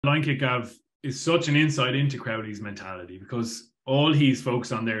line kick, Gav, is such an insight into Crowley's mentality because all he's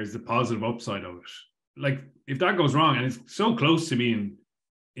focused on there is the positive upside of it. Like if that goes wrong, and it's so close to being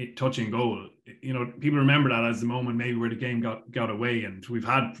touching goal, people remember that as the moment maybe where the game got away, and we've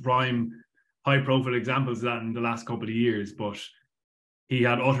had prime high profile examples of that in the last couple of years, but he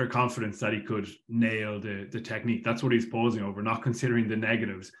had utter confidence that he could nail the technique. That's what he's posing over, not considering the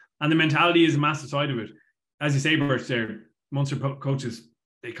negatives. And the mentality is a massive side of it. As you say, Bert, there, Munster coaches,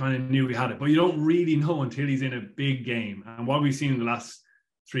 they kind of knew he had it, but you don't really know until he's in a big game. And what we've seen in the last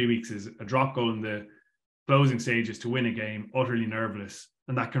 3 weeks is a drop goal in the closing stages to win a game, utterly nerveless.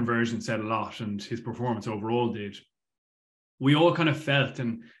 And that conversion said a lot, and his performance overall did. We all kind of felt,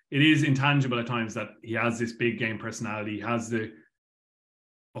 and it is intangible at times, that he has this big game personality. He has the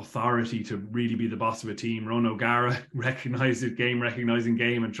authority to really be the boss of a team. Ron O'Gara recognized it, recognizing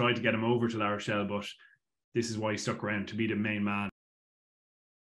game, and tried to get him over to La Rochelle, but this is why he stuck around, to be the main man.